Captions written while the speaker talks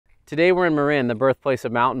Today we're in Marin, the birthplace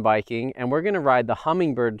of mountain biking, and we're going to ride the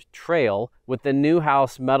Hummingbird Trail with the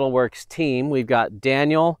Neuhaus Metalworks team. We've got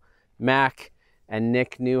Daniel, Mac, and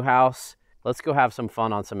Nick Neuhaus. Let's go have some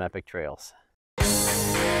fun on some epic trails.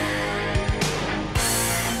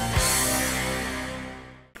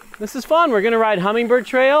 This is fun. We're going to ride Hummingbird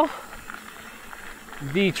Trail,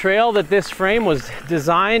 the trail that this frame was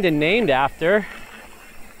designed and named after.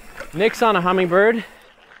 Nick's on a Hummingbird.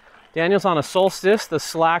 Daniel's on a Solstice, the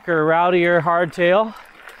slacker, rowdier hardtail.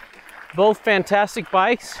 Both fantastic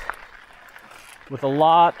bikes with a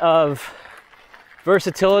lot of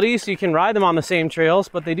versatility, so you can ride them on the same trails,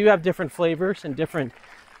 but they do have different flavors and different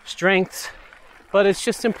strengths. But it's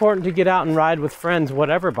just important to get out and ride with friends,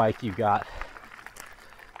 whatever bike you got.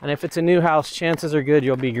 And if it's a Neuhaus, chances are good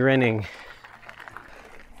you'll be grinning.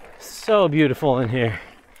 So beautiful in here.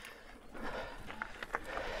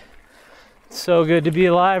 It's so good to be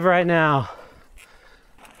alive right now.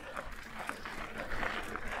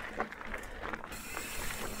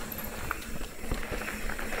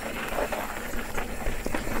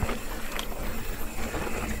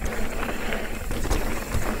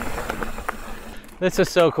 This is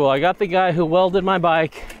so cool. I got the guy who welded my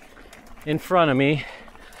bike in front of me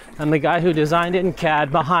and the guy who designed it in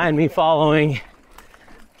CAD behind me following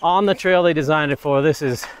on the trail they designed it for. This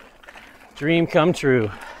is dream come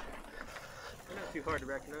true. Not too hard to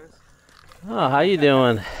recognize. Oh, how you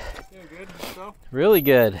doing? Doing good. So? Really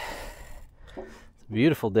good. It's a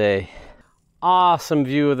beautiful day. Awesome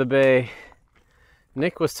view of the bay.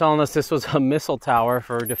 Nick was telling us this was a missile tower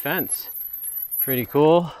for defense. Pretty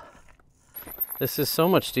cool. This is so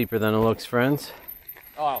much steeper than it looks, friends.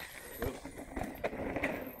 Oh.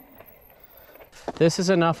 This is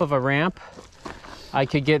enough of a ramp. I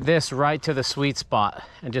could get this right to the sweet spot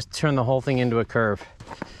and just turn the whole thing into a curve.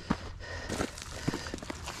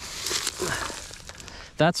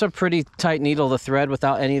 That's a pretty tight needle to thread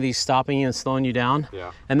without any of these stopping you and slowing you down.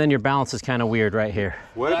 Yeah. And then your balance is kind of weird right here.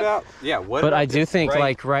 What about, yeah, what But about I do think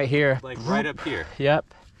like right here. Like right up here. Yep.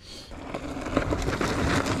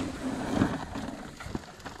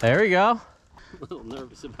 There we go. A little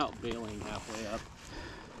nervous about bailing halfway up.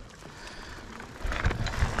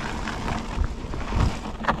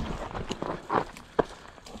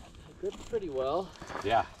 Gripped pretty well.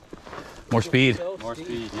 Yeah. More speed. More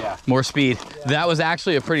speed, yeah. More speed. Yeah. That was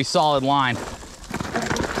actually a pretty solid line.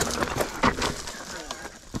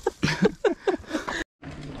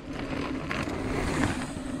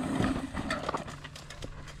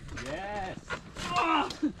 Yes. Oh,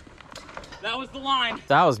 that was the line.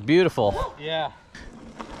 That was beautiful. Yeah.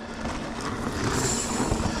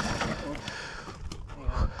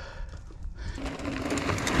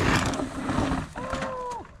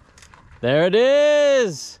 There it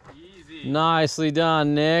is. Easy. Nicely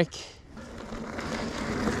done, Nick.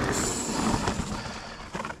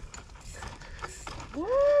 Woo!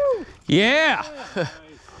 Yeah. Nice.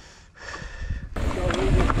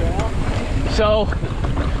 So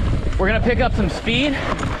we're gonna pick up some speed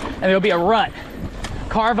and there'll be a rut.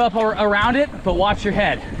 Carve up around it, but watch your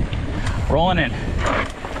head. Rolling in.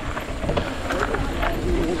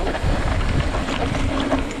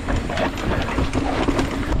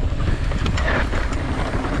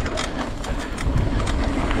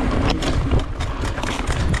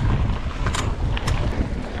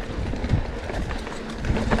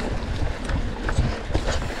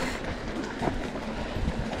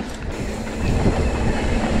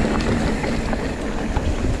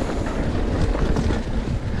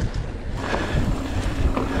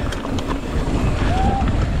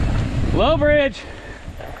 Low bridge.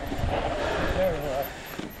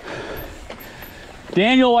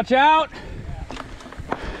 Daniel, watch out.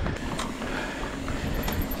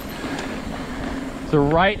 It's a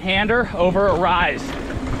right-hander over a rise.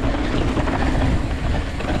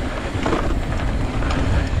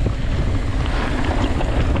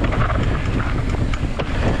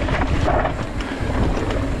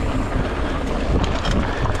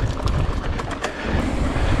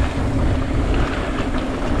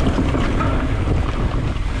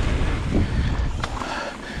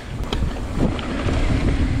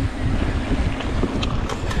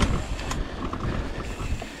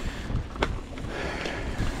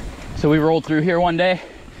 So we rolled through here one day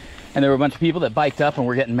and there were a bunch of people that biked up and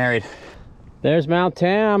were getting married. There's Mount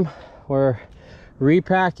Tam, where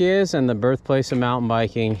Repack is and the birthplace of mountain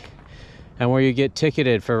biking, and where you get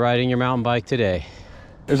ticketed for riding your mountain bike today.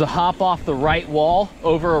 There's a hop off the right wall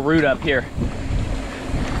over a route up here.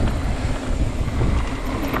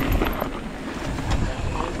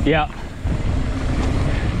 Yeah.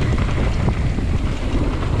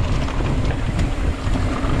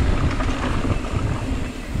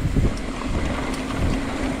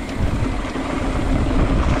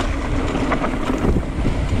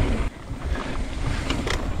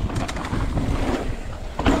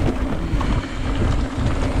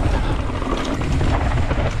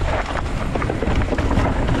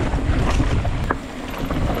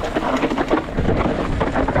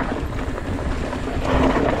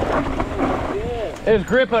 There's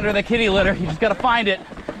grip under the kitty litter. You just gotta find it.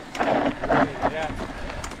 Yeah.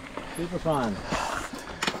 Super fun.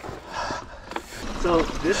 So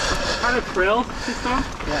this kind of trail system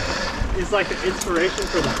is like the inspiration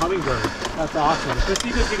for the Hummingbird. That's awesome. Just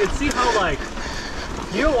because you can see how like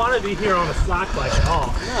you don't want to be here on a slack bike at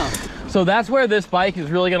all. No. So that's where this bike is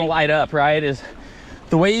really gonna light up, right? Is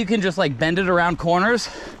the way you can just like bend it around corners,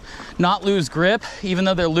 not lose grip, even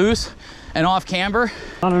though they're loose and off camber.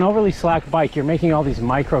 On an overly slack bike, you're making all these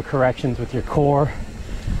micro corrections with your core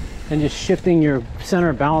and just shifting your center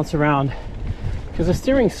of balance around. Because the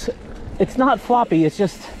steering's, it's not floppy, it's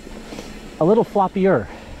just a little floppier.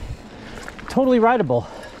 Totally rideable.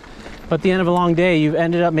 But at the end of a long day, you've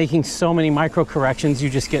ended up making so many micro corrections, you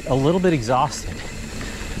just get a little bit exhausted.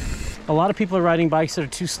 A lot of people are riding bikes that are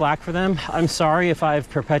too slack for them. I'm sorry if I've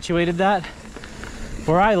perpetuated that.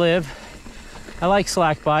 Where I live, I like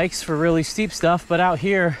slack bikes for really steep stuff, but out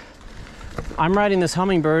here, I'm riding this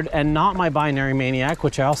Hummingbird and not my binary Maniac,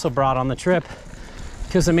 which I also brought on the trip,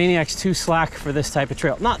 because the Maniac's too slack for this type of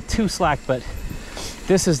trail. Not too slack, but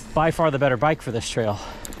this is by far the better bike for this trail.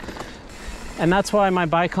 And that's why my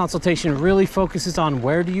bike consultation really focuses on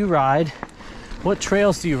where do you ride, what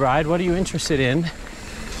trails do you ride, what are you interested in?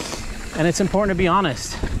 And it's important to be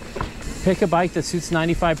honest. Pick a bike that suits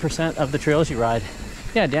 95% of the trails you ride.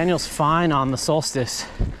 Yeah, Daniel's fine on the Solstice,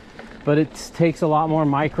 but it takes a lot more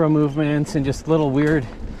micro movements and just little weird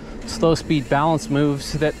slow speed balance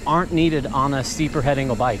moves that aren't needed on a steeper head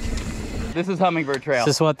angle bike. This is Hummingbird Trail.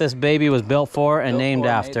 This is what this baby was built for and named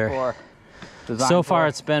after. So far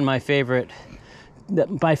it's been my favorite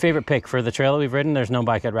pick for the trail that we've ridden. There's no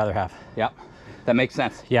bike I'd rather have. Yep, that makes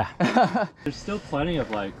sense. Yeah. There's still plenty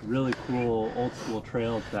of like really cool old school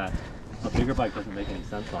trails that a bigger bike doesn't make any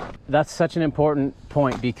sense on. That's such an important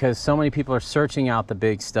point because so many people are searching out the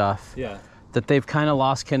big stuff. Yeah. That they've kind of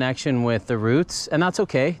lost connection with the roots, and that's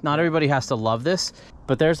okay. Not everybody has to love this,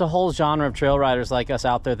 but there's a whole genre of trail riders like us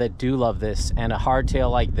out there that do love this, and a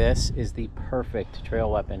hardtail like this is the perfect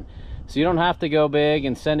trail weapon. So you don't have to go big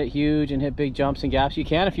and send it huge and hit big jumps and gaps. You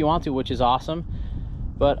can if you want to, which is awesome.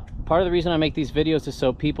 But part of the reason I make these videos is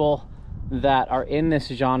so people that are in this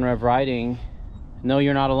genre of riding know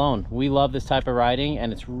you're not alone. We love this type of riding,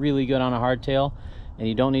 and it's really good on a hardtail, and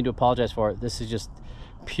you don't need to apologize for it. This is just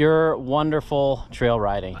pure, wonderful trail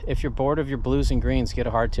riding. If you're bored of your blues and greens, get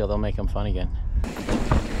a hardtail. They'll make them fun again.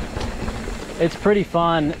 It's pretty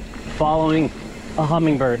fun following a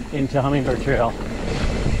Hummingbird into Hummingbird Trail.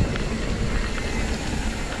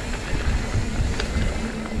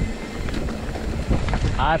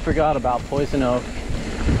 I forgot about Poison Oak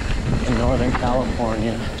in Northern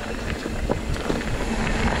California.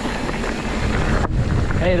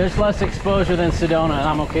 Hey, there's less exposure than Sedona, and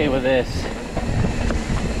I'm okay with this.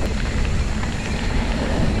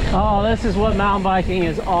 Oh, this is what mountain biking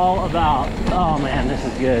is all about. Oh man, this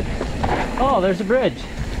is good. Oh, there's a bridge.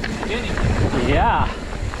 Yeah.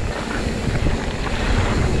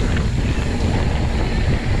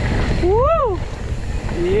 Woo!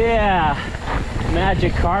 Yeah.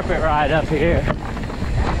 Magic carpet ride up here.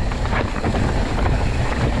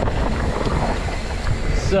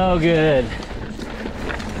 So good.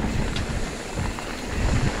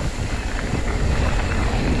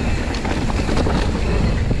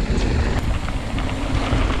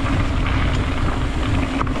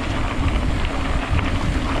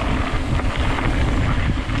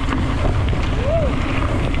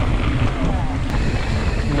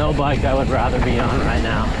 No bike I would rather be on right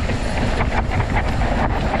now.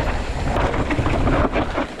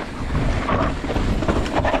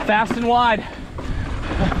 Fast and wide.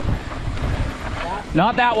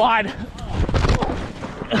 Not that wide.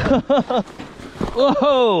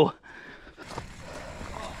 Whoa.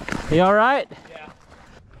 You all right? Yeah.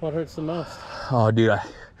 What hurts the most? Oh, dude, I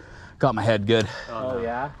got my head good. Oh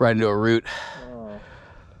yeah? Right into a root. Oh.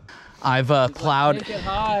 I've plowed. Take it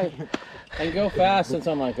high and go fast, since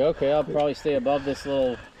I'm like, okay, I'll probably stay above this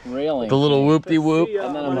little railing. The little whoop-de-whoop.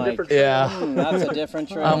 And then I'm like, yeah. That's a different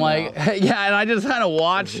trail. I'm like, yeah, and I just kind of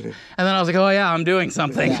watched, and then I was like, oh yeah, I'm doing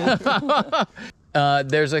something.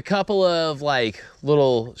 There's a couple of like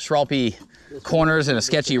little schrumpy corners and a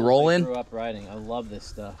sketchy roll-in. I grew up riding. I love this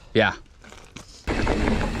stuff. Yeah.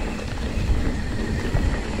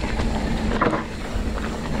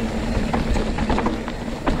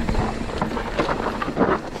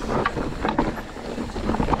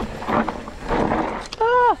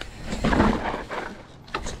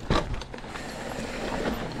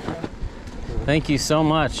 Thank you so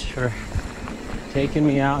much for taking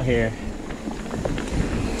me out here.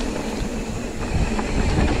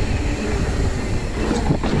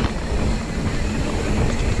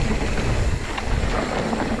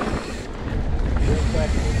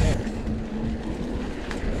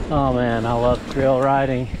 Oh man, I love trail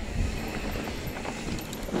riding.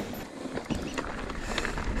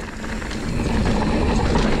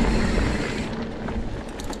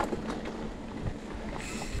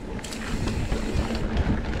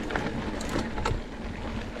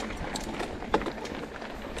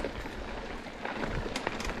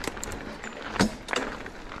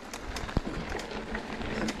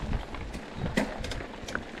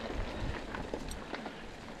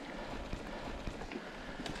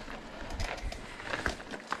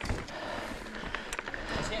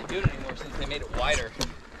 Can't do it anymore since they made it wider.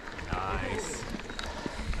 Nice.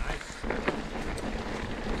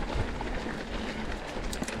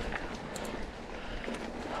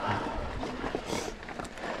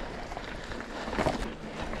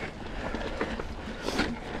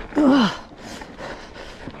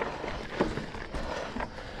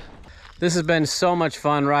 This has been so much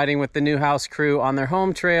fun riding with the Neuhaus crew on their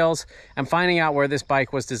home trails and finding out where this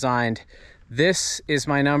bike was designed. This is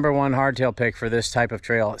my #1 hardtail pick for this type of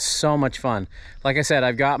trail. It's so much fun. Like I said,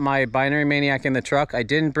 I've got my Binary Maniac in the truck. I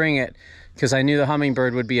didn't bring it because I knew the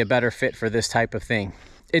Hummingbird would be a better fit for this type of thing.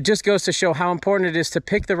 It just goes to show how important it is to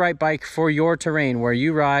pick the right bike for your terrain, where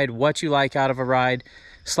you ride, what you like out of a ride.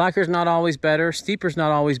 Slacker's not always better, steeper's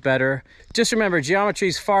not always better. Just remember, geometry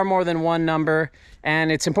is far more than one number,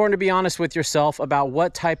 and it's important to be honest with yourself about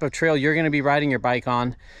what type of trail you're gonna be riding your bike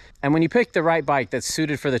on. And when you pick the right bike that's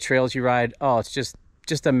suited for the trails you ride, oh, it's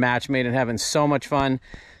just a match made in heaven. So much fun.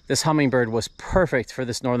 This Hummingbird was perfect for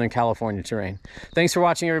this Northern California terrain. Thanks for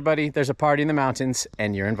watching, everybody. There's a party in the mountains,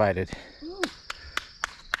 and you're invited.